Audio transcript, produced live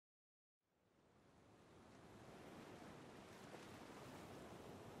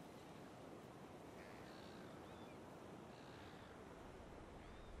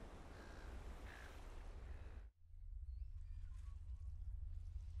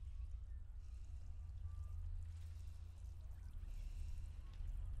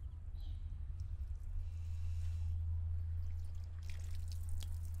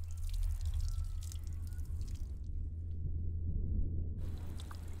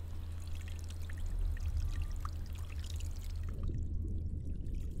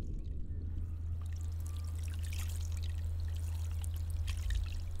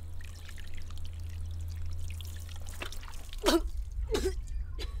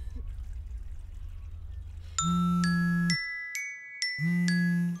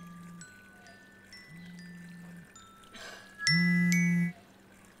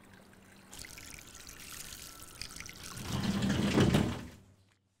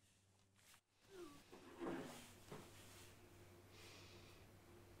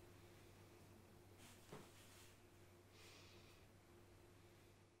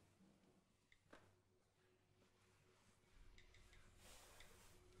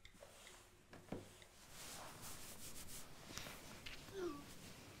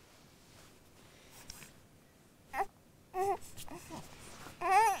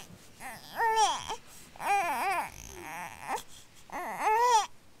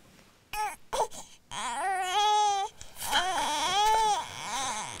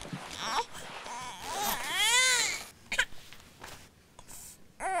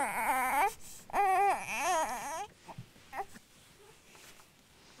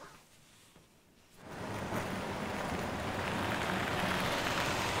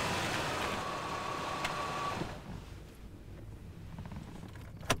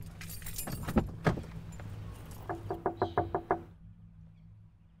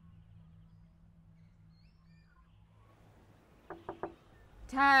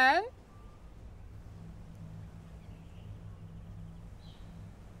Tam?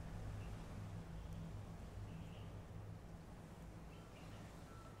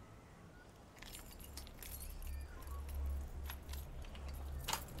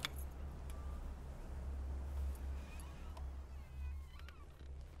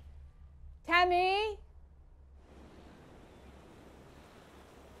 Tammy?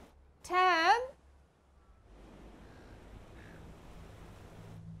 Tam?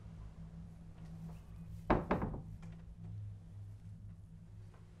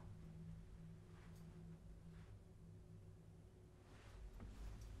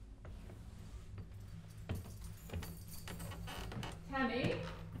 Tammy?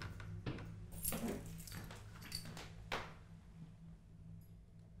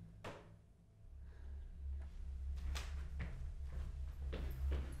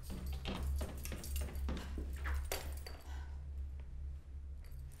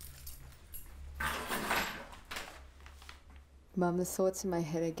 Mum, the thoughts in my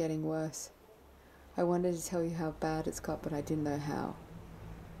head are getting worse. I wanted to tell you how bad it's got, but I didn't know how.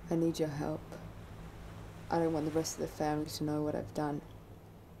 I need your help. I don't want the rest of the family to know what I've done.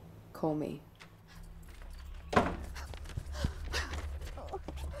 Call me.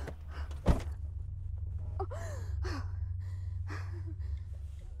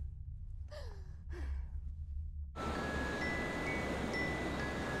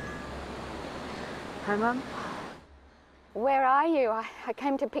 Hi, Mum. Where are you? I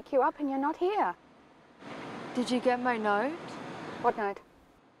came to pick you up and you're not here. Did you get my note? What note?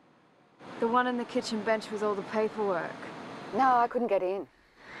 The one on the kitchen bench with all the paperwork. No, I couldn't get in.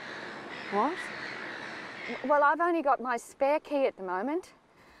 What? Well, I've only got my spare key at the moment.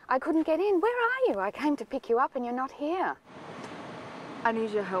 I couldn't get in. Where are you? I came to pick you up and you're not here. I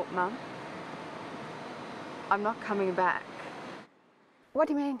need your help, Mum. I'm not coming back. What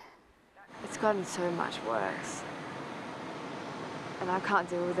do you mean? It's gotten so much worse. And I can't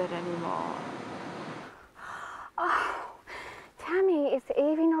deal with it anymore. Oh, Tammy, is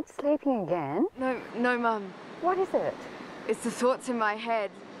Evie not sleeping again? No, Mum. What is it? It's the thoughts in my head.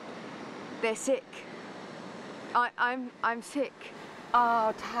 They're sick. I'm sick.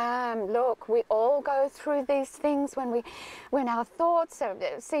 Oh, Tam, look, we all go through these things when our thoughts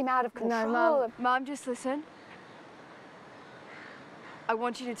seem out of control. No, Mum, just listen. I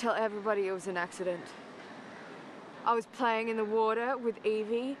want you to tell everybody it was an accident. I was playing in the water with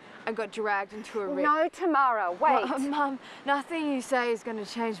Evie and got dragged into a rip. No, Tamara, wait. Well, Mum, nothing you say is going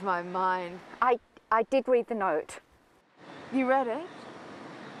to change my mind. I did read the note. You read it?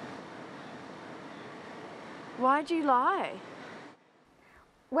 Why'd you lie?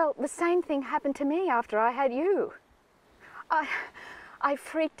 Well, the same thing happened to me after I had you. I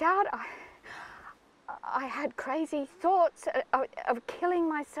freaked out. I had crazy thoughts of killing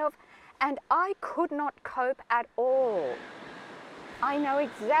myself, and I could not cope at all. I know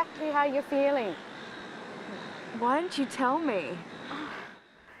exactly how you're feeling. Why didn't you tell me?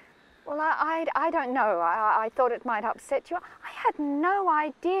 Well, I don't know. I thought it might upset you. I had no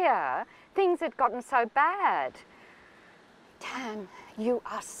idea things had gotten so bad. Tam, you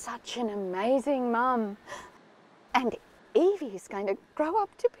are such an amazing mum. And Evie is going to grow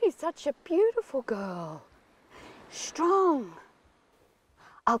up to be such a beautiful girl. Strong.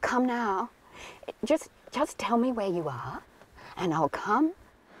 I'll come now. Just tell me where you are, and I'll come,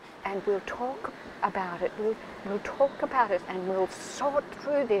 and we'll talk about it. We'll talk about it, and we'll sort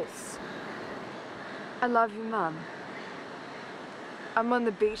through this. I love you, Mum. I'm on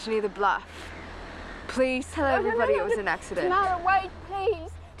the beach near the bluff. Please tell everybody it was an accident. Tamara, wait,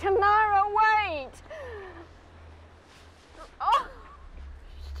 please. Tamara, wait. Oh.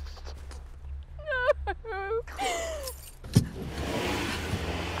 No.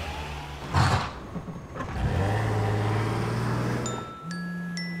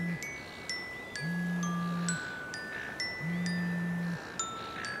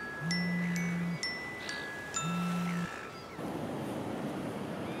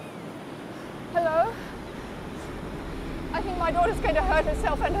 Hello? I think my daughter's going to hurt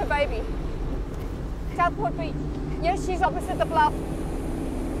herself and her baby. Southport Beach. Yes, she's opposite the bluff.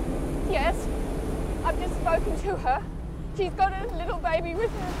 Yes, I've just spoken to her. She's got a little baby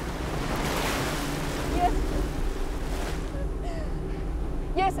with her. Yes.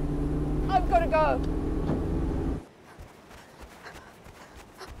 Yes, I've got to go.